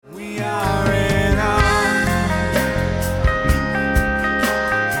carried on.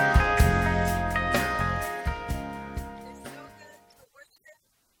 It's so good to worship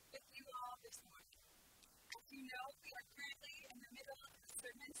with you all this morning. As you know, we are currently in the middle of a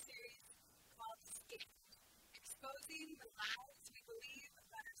sermon series called Stand, exposing the lies we believe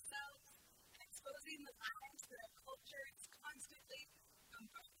about ourselves and exposing the lies that our culture is constantly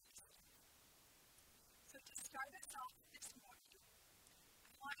bombarding us with. So to start us off this morning,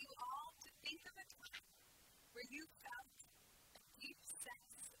 I want you all to think of a time where you felt a deep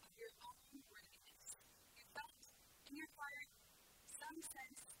sense of your own worthiness. You felt in your heart some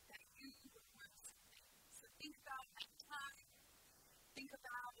sense that you were worth something. So think about that time, think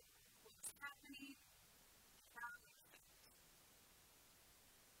about what was happening, and how you felt.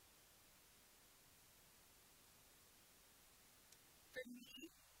 For me,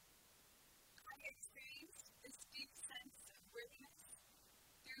 I experienced this deep sense of worthiness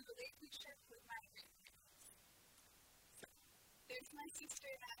through relationship with my grandparents. So there's my sister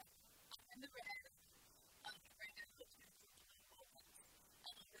and I in the red. Right now, the two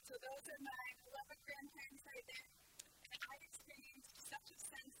so those are my beloved grandparents right there. And I experienced such a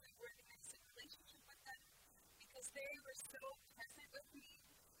sense of worthiness in relationship with them because they were so present with me.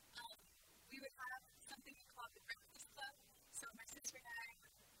 We would have something we called the breakfast club. So my sister and I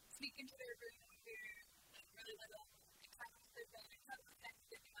would sneak into their room when we were really little and talk with their bed and cuddle with them and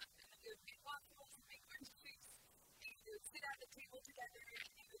pick them up. And then we would make waffles and make orange juice. And we would sit at the table together and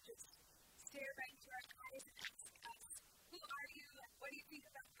they would just stare right into our eyes and ask us, who are you and what do you think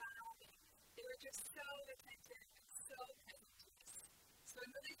about God? And they were just so attentive and so present to us. So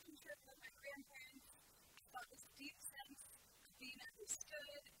in relationship with my grandparents, I felt this deep sense of being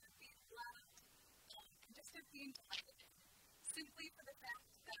understood and of being loved and just of being delighted in, simply for the fact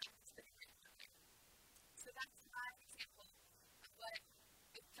that I was their grandmother. So that's my example of what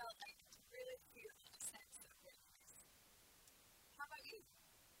it felt like to really feel a sense of worthiness. How about you?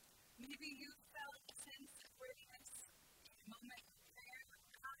 Maybe you felt a sense of worthiness in a moment of prayer with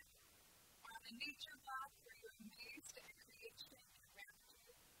God, or on a nature walk where you're amazed at creation around you.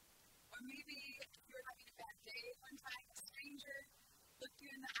 Or maybe if you were having a bad day one time, a stranger looked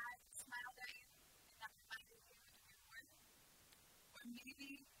you in the eyes and smiled at you, and that reminded you of your worth. Or maybe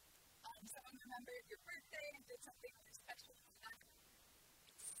someone remembered your birthday and did something really special for that.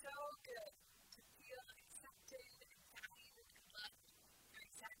 It's so good to feel accepted and valued and loved for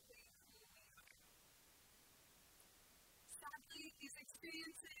exactly who we are. Sadly, these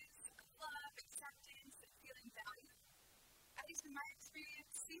experiences of love, acceptance, and feeling valued, at least in my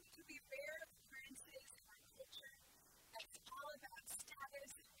experience, seem to be rare occurrences in our culture that's all about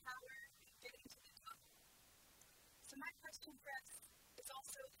status and power and getting to the top. So my question for us is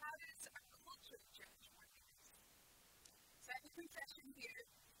also, how does our culture judge worthiness? So I have a confession here.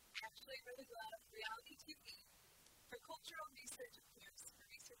 I actually really love reality TV for cultural research, of course, for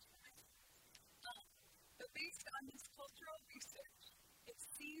research for myself. But based on this cultural research, it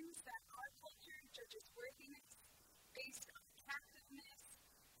seems that our culture judges worthiness based on attractiveness,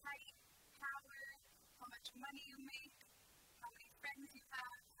 height, power, how much money you make, how many friends you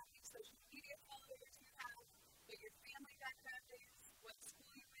have, how many social media followers you have, what your family background is, what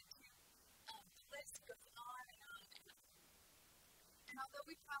school you went to. The list goes on and on and on. And although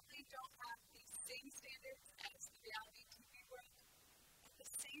we probably don't have these same standards as the reality TV world, at the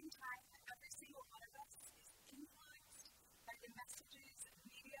same time, every single one of us is influenced by the messages of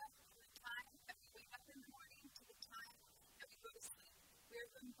media from the time that we wake up in the morning to the time that we go to sleep. We are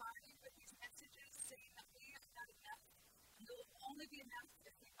bombarded with these messages saying that we are not enough, and it will only be enough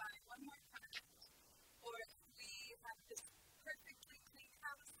if we buy one more product, or if we have this perfectly clean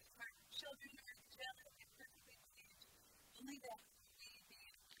house, if our children are angelic and perfectly clean, only then will we be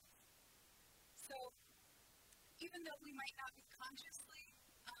enough. So, even though we might not be consciously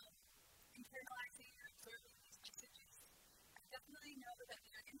internalizing or absorbing these messages, I definitely know that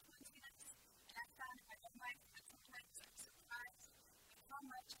they're influencing us, and I found in my own life that sometimes I'm surprised at how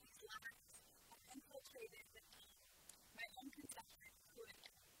much these lies have infiltrated my own conception of who I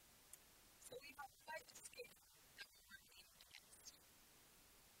am. So we have quite a scale that we're working against.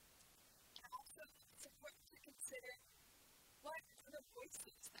 And also, it's important to consider what are the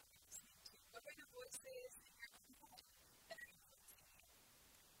voices that we're listening to? What are the voices in your own head that are influencing you?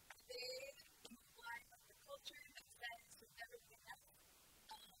 Are they in line with the culture that says you'll never be enough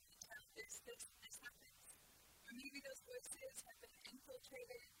until this happens? Or maybe those voices have been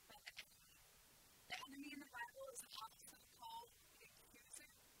infiltrated by the enemy. The enemy in the Bible is also called the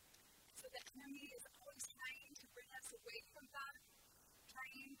accuser. So the enemy is always trying to bring us away from God,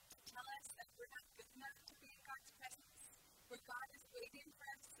 trying to tell us that we're not good enough to be in God's presence, where God is waiting for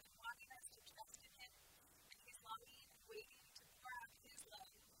us and wanting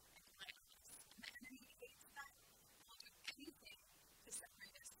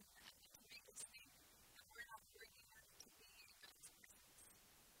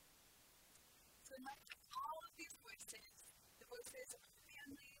In light of all of these voices, the voices of our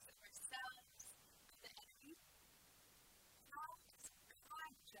families, of ourselves, of the enemy, how does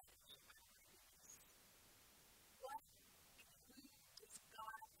God judge our worthiness? What and who does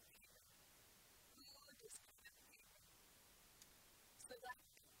God favor? Who does God favor? So like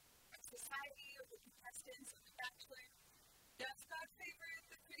our society or the contestants or the bachelor, does God favor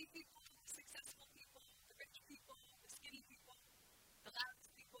the pretty people, the successful people, the rich people, the skinny people, the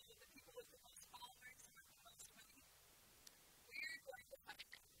loudest people, the people with the most followers or the most money? We're going to find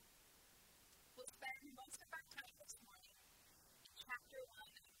out. We'll spend most of our time this morning in chapter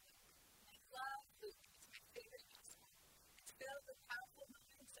 1 of Luke. And I love Luke. It's my favorite gospel. It's filled with powerful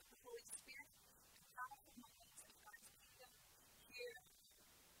moments of the Holy Spirit and powerful moments of God's kingdom here on earth.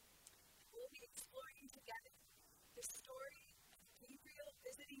 And we'll be exploring together the story of Gabriel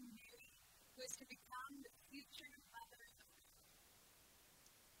visiting Mary, who is to become the future mother of God.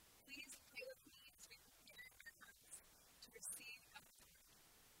 Please pray with me as we prepare our hearts to receive God's word.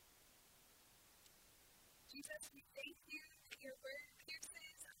 Jesus, we thank you that your word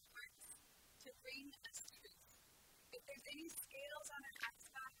pierces our hearts to bring us truth. If there's any scales on our eyes,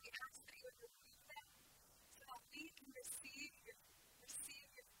 God, we ask that you would remove them so that we can receive your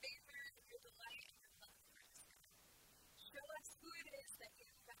favor and your delight and your love for us. Show us who it is that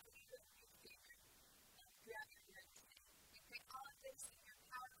you value and you favor throughout your word today. We pray all of this in your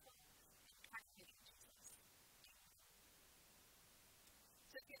powerful and kind name, Jesus. Amen.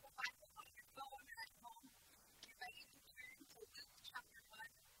 So if you have a Bible on your phone or at home, you're ready to turn to Luke chapter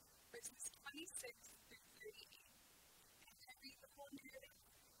 1, verses 26 through 38. And I read the whole narrative,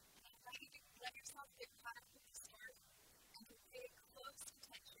 and I invite you to let yourself get caught up with the story and to pay close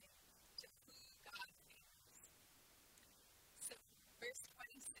attention to who God favors. So, verse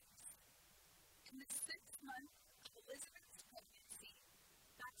 26. In the 6th month of Elizabeth's pregnancy,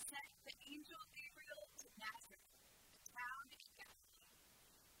 God sent the angel Gabriel to Nazareth, a town in Galilee,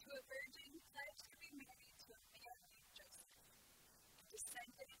 to a virgin pledged to be married to a man named Joseph, a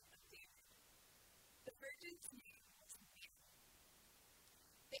descendant of David. The virgin's name was Mary.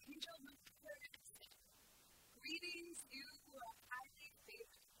 The angel looked at her and said, "Greetings, you who are highly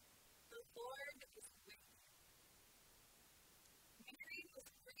favored. The Lord is with you." Mary was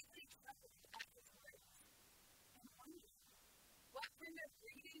greatly troubled at his words and wondered what kind of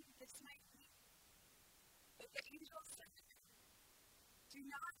greeting this might be. But the angel said to her, "Do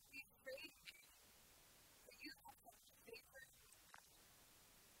not be afraid, Mary, for you have found favor with God.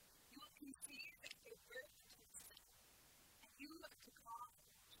 You will conceive and give birth to a son, and you are to call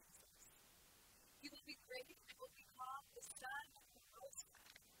him Jesus. He will be great and will be called the Son of the Most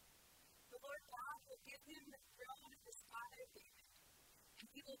High. The Lord God will give him the throne of his father David, and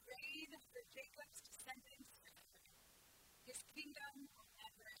he will reign over Jacob's descendants forever. His kingdom will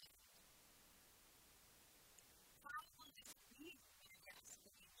never end." "How will this be?" Mary asked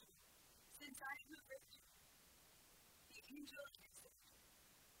the angel, "since I am a virgin?" The angel answered,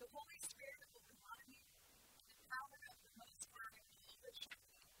 "The Holy Spirit will come on you, and the power of the Most High will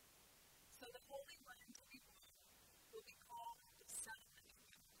overshadow you. So the Holy One to be born will be called the Son of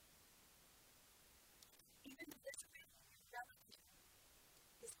God. Even Elizabeth, your relative,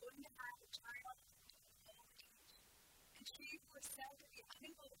 is going to have a child in her old age, and she who was said to be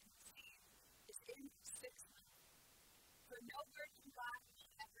unable to conceive is in her 6th month. For no word from God will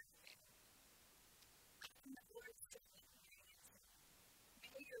ever fail." "I am the Lord's servant," Mary answered.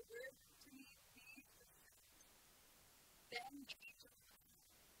 "May your word to me be fulfilled." Then the angel left her.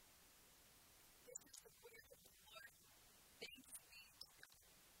 This is the word of the Lord. Thanks be to God.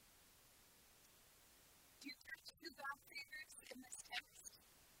 Do you catch who God favors in this text?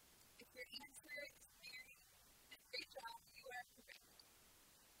 If your answer is Mary, then great job, you are correct.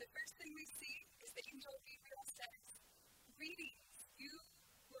 The first thing we see is the angel Gabriel says, "Greetings, you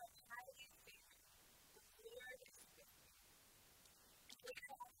who are highly favored. The Lord is with you." And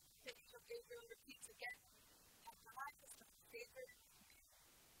later on, the angel Gabriel repeats again that God has found favor with Mary.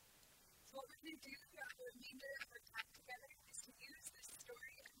 So what we're going to do throughout the remainder of our time together is to use this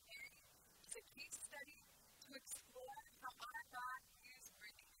story of Mary as a case study to explore how our God views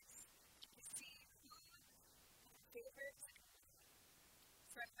worthiness and to see who favors and who.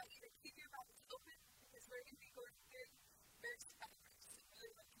 So I invite you to keep your Bibles open because we're going to be going through verse by verse and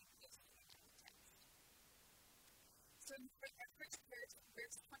really looking closely at the text. So in our first verse,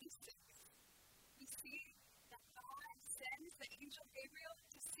 verse 26, we see that God sends the angel Gabriel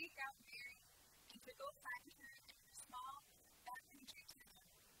to seek out Mary and to go find her in her small backcountry town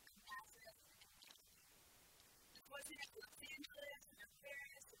of Nazareth in Galilee. This wasn't at Los Angeles or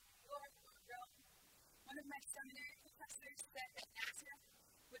Paris or New York or Rome. One of my seminary professors said that Nazareth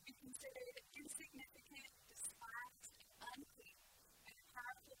would be considered insignificant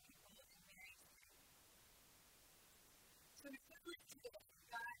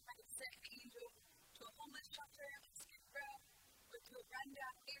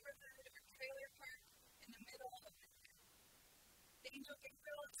rundown neighborhood or trailer park in the middle of nowhere. The angel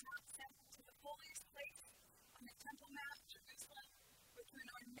Gabriel is not sent to the holiest place on the Temple Mount, Jerusalem, or to an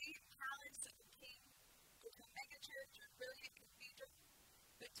ornate palace of a king, or to a megachurch or brilliant cathedral,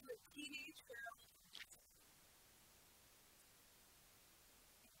 but to a teenage girl in Nazareth.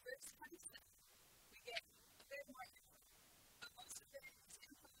 In verse 27, we get a bit more info, but most of it is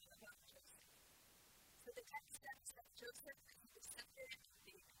info about Joseph. So the text says that Joseph is a descendant of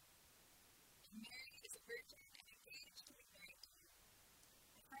David, and Mary is a virgin and engaged to be married to him.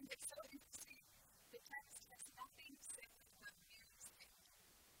 I find it so interesting. The text has nothing to say about Mary's family.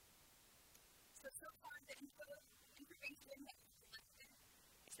 So far the information that we've collected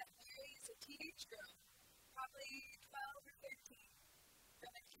is that Mary is a teenage girl, probably 12 or 13,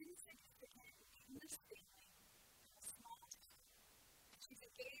 from an insignificant, nameless family in a small town, and she's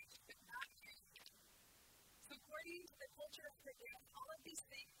engaged but not married yet. So according to the culture of her day, all of these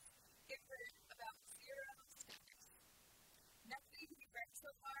things give her about zero status. Nothing we've read so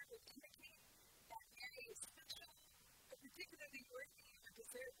far would indicate that Mary is special or particularly worthy or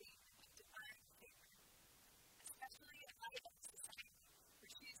deserving of divine favor, especially in light of society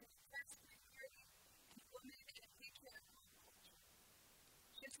where she is an oppressed minority and a woman in a patriarchal culture.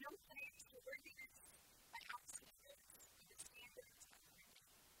 She has no claims to worthiness by our standards or the standards of her day.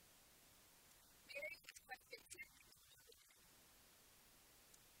 Mary is quite basic and ordinary.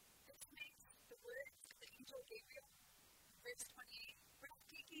 This makes the words of the angel Gabriel, verse 28,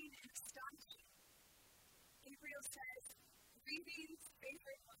 breathtaking and astonishing. Gabriel says, "Greetings,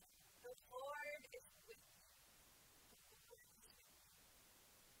 favored one, the Lord is with you."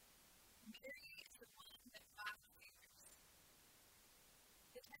 Mary is the one that God favors.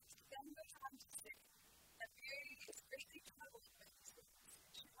 The text then goes on to say that Mary is greatly troubled by these things,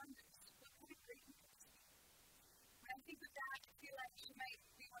 and she wonders, what kind of greeting could this be? When I think of that, I feel like she might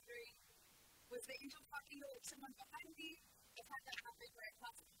be wondering, was the angel talking to someone behind me? I've had that happen where I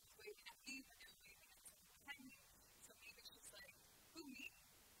thought someone was waving at me, but they were waving at someone behind me. So maybe she's like, who, me?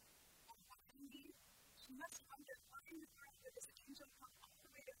 Or behind me? She must wonder, why in the world would this angel come all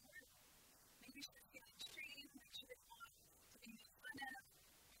the way to her? Maybe she was feeling shame, like she didn't want to be made fun of,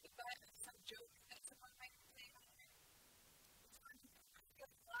 or the butt of some joke that someone might be playing on her. It's hard to know. I feel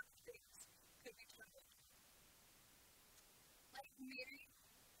like a lot of things could be troubling. Like Mary,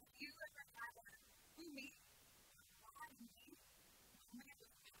 have you ever had a who, me? Why me? Moment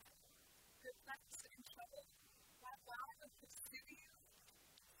with God, perplexed and troubled, why God would pursue you,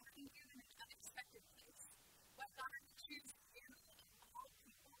 find you in an unexpected place, why God would choose you of all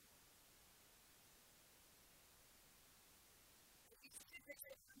people. I used to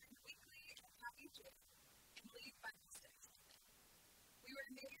visit women weekly in a county jail and lead Bible studies with them. We were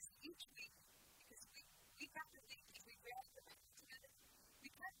amazed each week because week after week, as we read the Bible together, we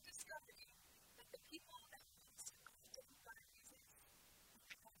kept discovering that the people that most often God uses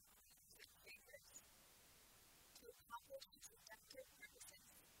to accomplish his redemptive purposes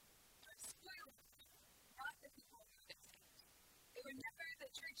are spoilers, not the people who designate. They were never the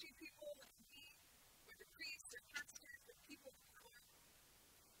churchy people like me, or the priests or pastors or people of power.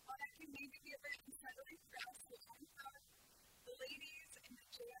 While that can maybe be a bit unsettling for us to learn from, the ladies in the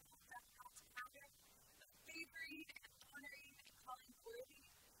jail found God's pattern of favoring and honoring and calling worthy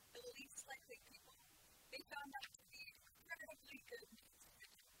the least likely people. They found that to be incredibly good news for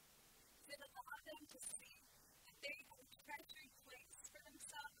them. It allowed them to see that they had a treasured place for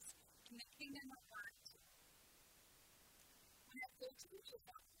themselves in the kingdom of God. When I go to the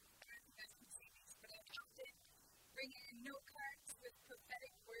jail, I don't know if you guys can see these, but I often bring in note cards with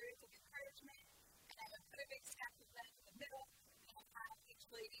prophetic words of encouragement, and I would put a big stack of them in the middle, and I'll have each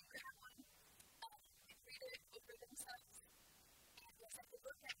lady grab one and read it over themselves. And as I would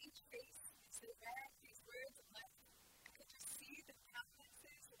look at each face as they read these words of life, I could just see the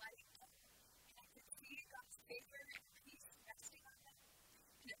countenances lighting up, and I could see God's favor and peace resting on them.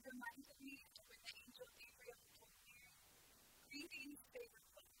 And it reminded me of when the angel Gabriel told Mary, "Greetings, favored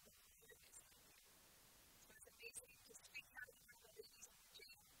one, the Lord is with you." So it's amazing to speak out in front of the ladies in the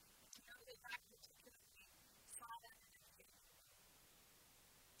jail and to know that God particularly saw them in a favorable way.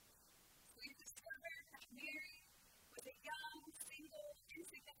 So we discover that Mary was a young, single,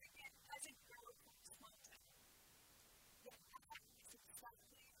 insignificant peasant girl from a small town. Yet that is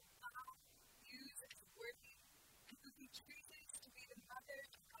exactly who God views as worthy and who he chooses to be the mother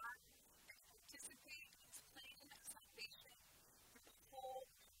of God and participate in his plan of salvation for the whole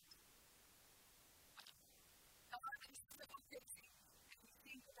world. God is so busy and we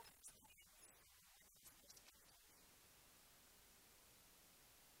think about his plans and what he's supposed to be done.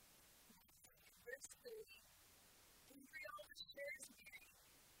 In verse 30, Gabriel assures Mary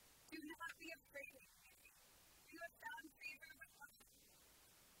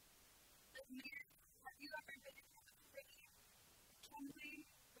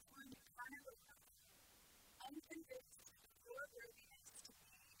and grace through your worthiness to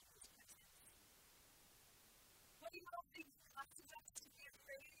be in his presence. What do you all think causes us to be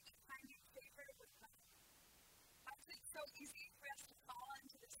afraid of finding favor with God? Why is it so easy for us to fall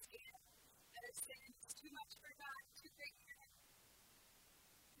into the scam that our sin is too much for God, too great for him?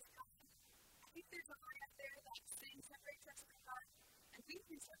 I think there's a line up there that sin separates us from God, and we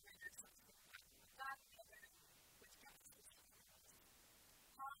can separate ourselves from God. God never withdraws his presence.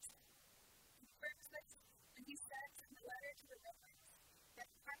 Paul confirms this when he says in the letter to the Romans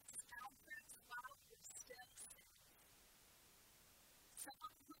that Christ died for us while we were still sinners.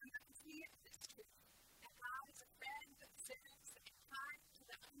 Someone who reminds me of this truth, that God is a friend of sinners and kind to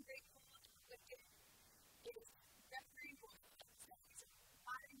the ungrateful and the wicked, is Gregory Royal. So he's a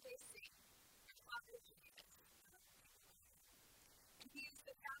modern-day saint, our father Jesus. And he is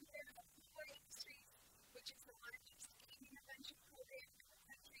the founder of Boy Industries, which is the largest gaming invention program in the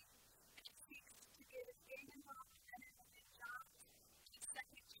country, and it seeks to give game-involved men and women jobs and a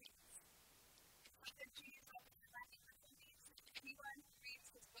second chance. Father Jesus always believes that anyone who reads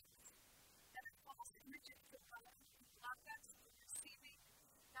his books that are false images of God who block us from receiving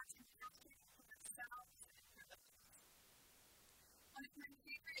God's compassion for themselves and for others. One of my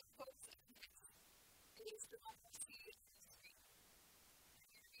favorite quotes of his is the one we see in the screen. I'm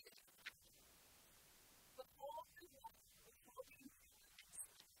going to read it. Behold the one beholding you and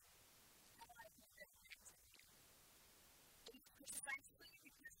sleep. How I love that phrase. It is precisely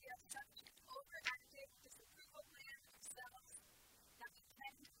because we have such an overactive disapproval plan of ourselves that we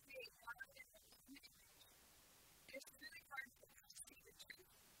tend to create God in our own image. It is really hard for us to see the truth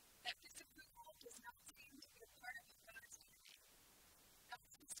that disapproval does not seem to be a part of God's DNA. God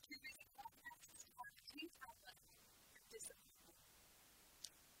is too busy calling us to have any outlet for disapproval.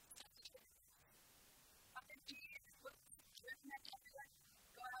 Father G is looking to recommend everyone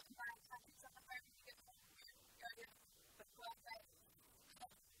go out and buy copies on the farm when you get home. But go outside.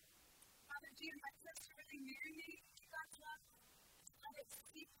 Father G invites us to really marinate in God's love and to let it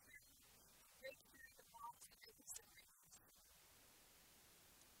seep through and break through the walls that could be separated.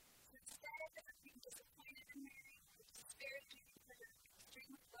 So instead of being disappointed in Mary or disparaging her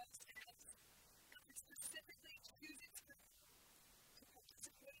extremely low status, God specifically chooses her to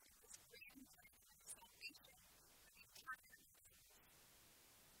participate in this grand plan of salvation for the entire world.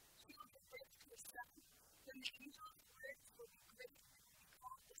 She will give birth to a son, whom the angel's words will be great and will be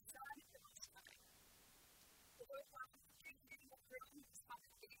called the Son of the Most High. The Lord will give him the throne of his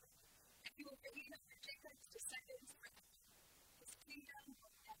father David, and he will reign over Jacob's descendants forever. His kingdom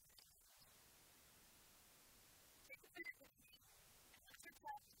will never end. Take a minute with me and let's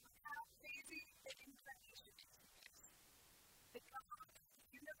reflect on how crazy the incarnation is. The God of the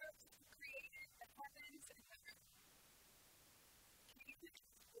universe who created the heavens and the earth came and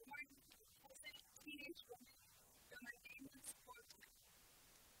was born to a peasant teenage woman from a nameless poor town.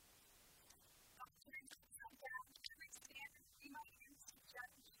 God turned himself down to every standard we might use to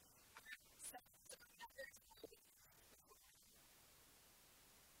judge ourselves or others holy before him.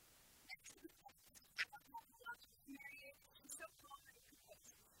 Next to the post, I love how philosopher Mary is. She's so calm and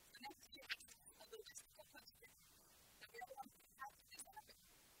composed. So next to us, a logistical question that we all want to have to decide.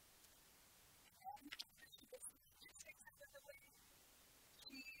 And then, after she gets the logistics out of the way,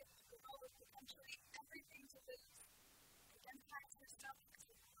 she, a girl with potentially everything to lose, identifies herself as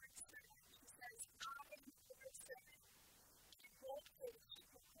the Lord's servant. She says, I am the Lord's servant. And in bold faith, she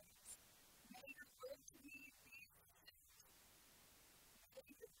proclaims, may your word to me be fulfilled. May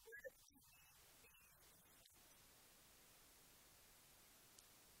your word to me be fulfilled.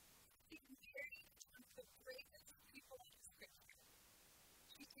 Mary is one of the bravest people in Scripture.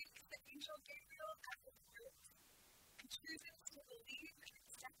 She takes the angel Gabriel at his word and chooses to believe and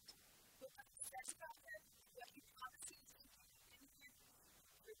accept what God says about her and what he promises to do in her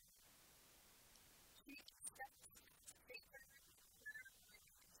through her. She accepts God's favor and her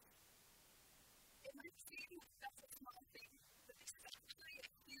worthiness. It might seem like that's a small thing, but this is actually a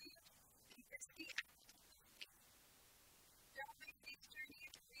huge and risky act of faith. Throughout my faith journey,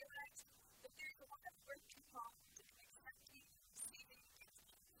 I realized that there's a lot of work involved in accepting and receiving God's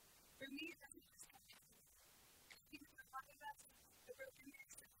love. For me, it doesn't just come naturally. I think for a lot of us, the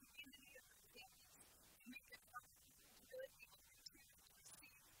brokenness and humanity of our families can make it hard to really be open to and to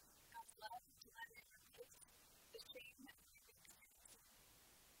receive God's love and to let it replace the shame that we've experienced.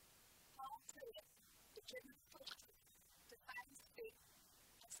 Paul Tillich, the German philosopher, defines faith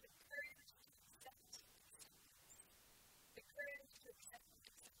as the courage to accept acceptance. The courage to accept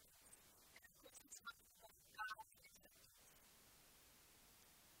acceptance. And of course, he's talking about God's acceptance.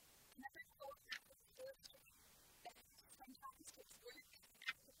 Another quote that would illustrate that sometimes takes work and an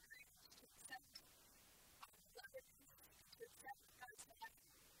act of courage to accept our beloved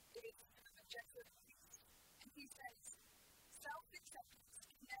he says, self-acceptance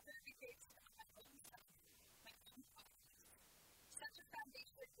can never be based on my own self, my own qualities. Such a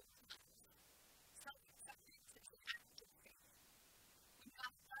foundation is collapse. Self-acceptance is an act of faith. When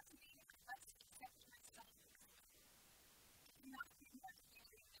God loves me, I must accept myself as well. I cannot be more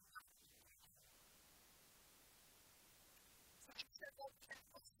feeling than God. So I struggle with that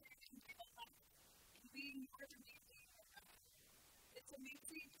question in my own life, and being more demanding of God. It's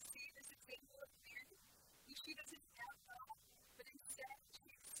amazing to see this example of Mary, who she doesn't doubt God, but instead she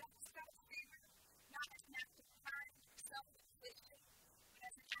accepts God's favor, not as an act of pride or self-inflation, but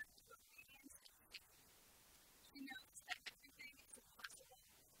as an act of obedience and faith. She knows that everything is impossible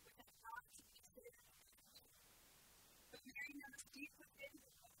without God's considered intervention. But Mary knows deep within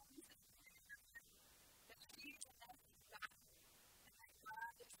the bones and within her heart that she is enough in God, and that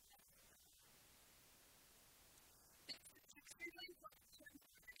God is enough in her. It's extremely important to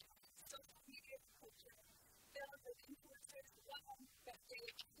remember in social media culture filled with influencers that they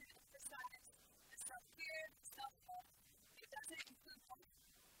often emphasize the self-care, self-love. It doesn't include women.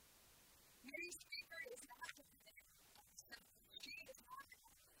 Mary's favor is not dependent on herself. She is not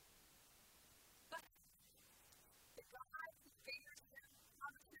enough. But the God who favors her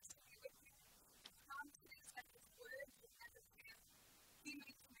promises to be with her and promises that his word will never fail. He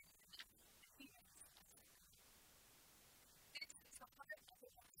makes Mary enough, and he makes us enough. This is the heart of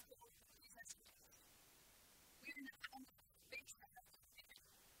the gospel of Jesus Christ. We are not enough based on our own merit,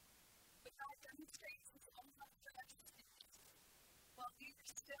 but God demonstrates his own love for us in this. While we were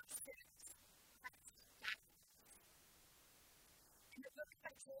still sinners, Christ died for us. In the book of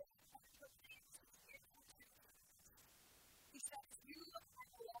Isaiah, Paul proclaims his beautiful truth. He says, "You are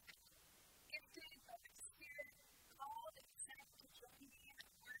beloved, gifted by the Spirit, called and sent to join me in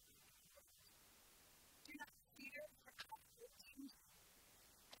the work of the Lord. Do not fear, for I have redeemed you.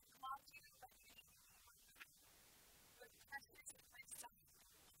 I have called you by name before God. You are precious in my sight.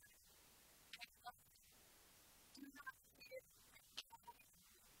 I love you. Do not fear, for I am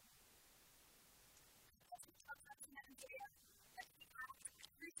with you." It also tells us in Isaiah that he asks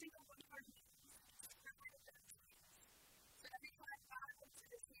every single one of our needs to describe those needs. So every time God looks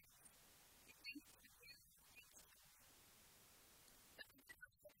at his needs, he thinks of you and thinks of me. The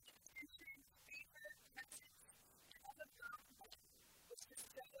physical attention, favor, presence, and love of God, which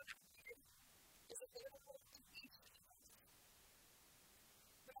bestowed on Mary, is available to each of us.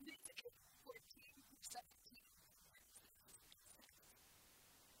 Romans 8:14-17 confirms this.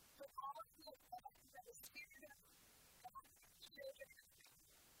 For all who are loved by the Spirit of God are children of God.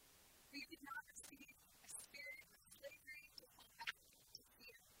 We did not receive a spirit of slavery to hold back to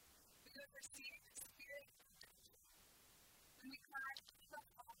fear. We have received a spirit of adoption. When we cry, "Abba,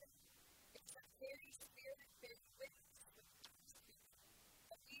 Father," it's that very spirit bearing witness with our spirit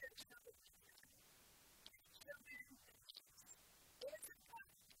that we are children of God. Children of Jesus. Heirs of God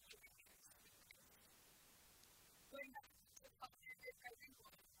and heirs of Christ. Going back to the command of every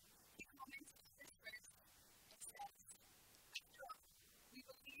woman, he comments on this verse and says, "After all, we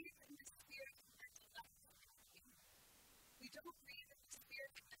believe in the Spirit that delights in you. We don't believe in the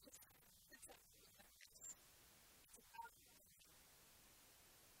Spirit that just sits up with us. It's about you.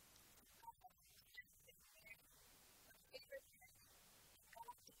 It's about us and there, a favorite man, and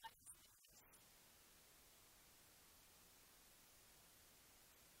God delights in us."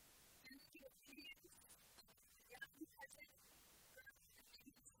 Through the obedience of the young peasant, early in the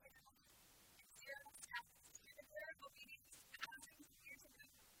baby's ceremony, and Sarah's task to declare obedience thousands of years ago,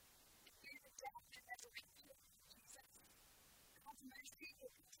 and through the death and resurrection of Jesus, God's mercy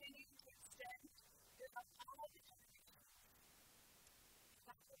will continue to extend throughout all the generations.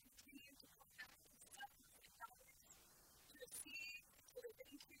 God will continue to call out his sons and daughters to receive and to live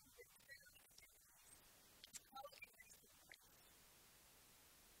into the true inheritance as co-heirs with Christ.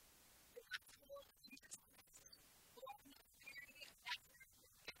 The gospel of Jesus Christ, born of Mary of Nazareth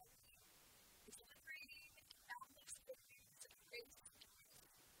in Galilee, is liberating and boundless good news of grace and mercy,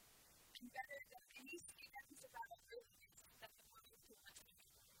 and better than any scams about our earthliness that the world can offer.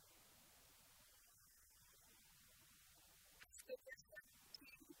 As the verse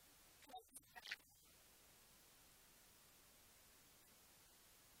 17 comes back,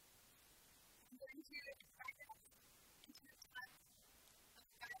 I'm going to invite us into a time of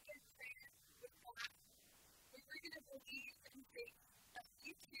guided prayer with God, where we're going to believe and faith that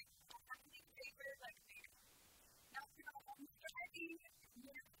we too are having favor like Mary, not through our own striving and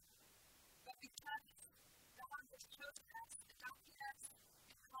merit, but because God has chosen us, adopted us,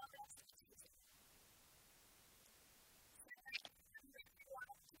 and called us to Jesus. So I remember you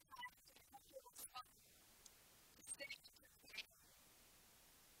all to find a comfortable spot to sit and to pray.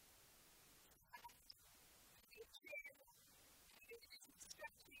 And we some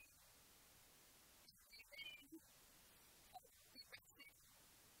stretching, breathing, be resting,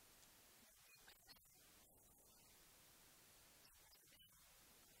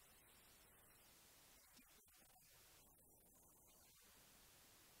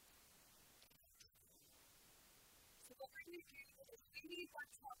 So what we're going to do is we need one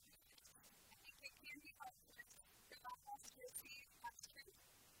small movement. I think it can be helpful for us to receive God's truth.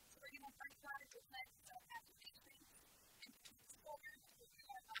 So we're going to break out of the lens of affirmation and transform the view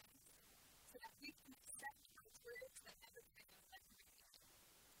our minds so that we can accept those words that never been repeated.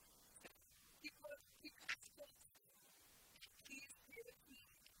 So keep your eyes closed. Please pray with me.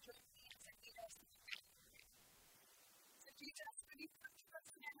 Join me as I lead us in prayer. So Jesus, when you come to us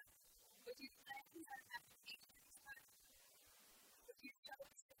now, would you cleanse our applications? Would you show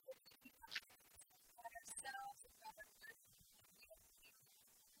us the good that we have about ourselves and about our work that we have seen?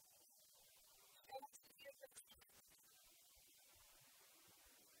 Show us the beautiful truth.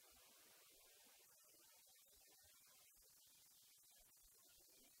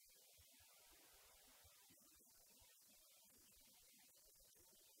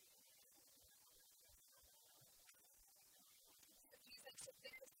 So Jesus, if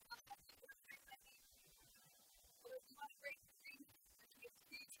there is a lesson we're learning, or if you want to break free, that we have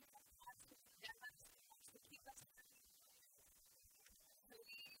freed from us, wants to condemn us, and wants to keep us free. So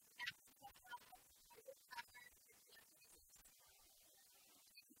we ask that help by your power and your blood, Jesus.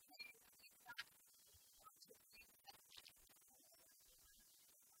 We declare that we not want to free them.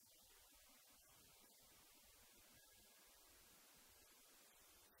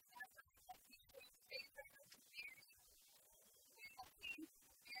 As I let you show favor to Mary, we're helping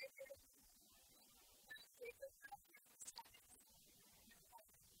Mary favor from your status.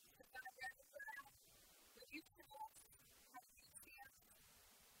 So God, wherever we're at, would you tell us how you see us?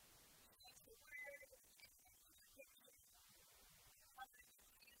 Show us the word, and the picture, how you see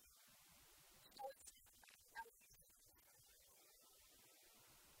us. Show us how you see us.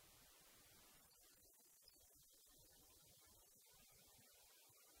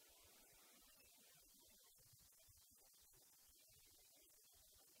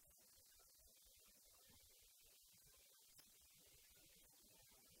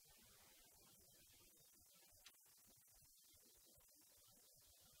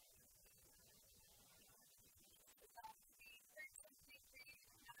 So God, we pray something for you,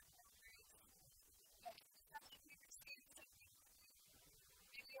 not for grace. But especially if we receive something from you,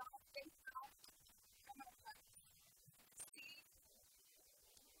 may we all thank God from our hearts. See,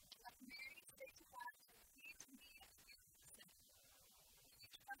 like Mary said to God, "Lead to me as you listen." We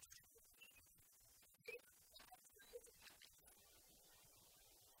trust and believe faith of God's words about us.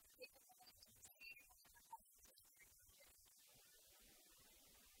 Take a moment to receive our hearts and spirit.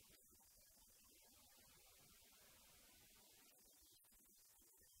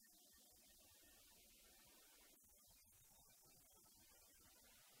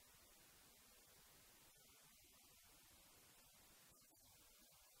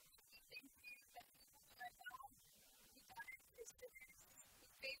 We thank you that you are God, who died for sinners, who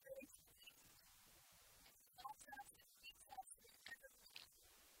faithfully speaks, and loves us and keeps us wherever we are.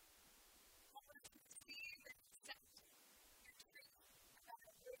 Help us to receive and accept your truth about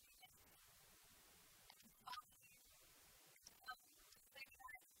our worthiness and to follow you and to help declare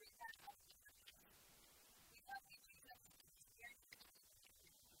that and bring that out to others. We love you, Jesus, and we are your children.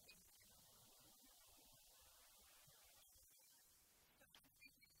 Amen. So as we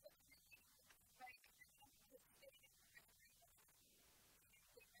do so today, I invite everyone to sit wherever you are and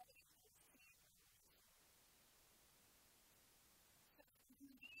get ready to receive. So in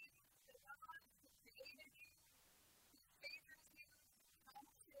the name of the God who created you, who favors you, who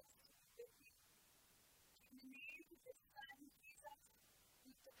promises to be with you, in the name of his Son, Jesus,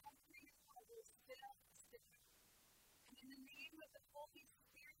 who's the comforting of those still and still, and in the name of the Holy Spirit,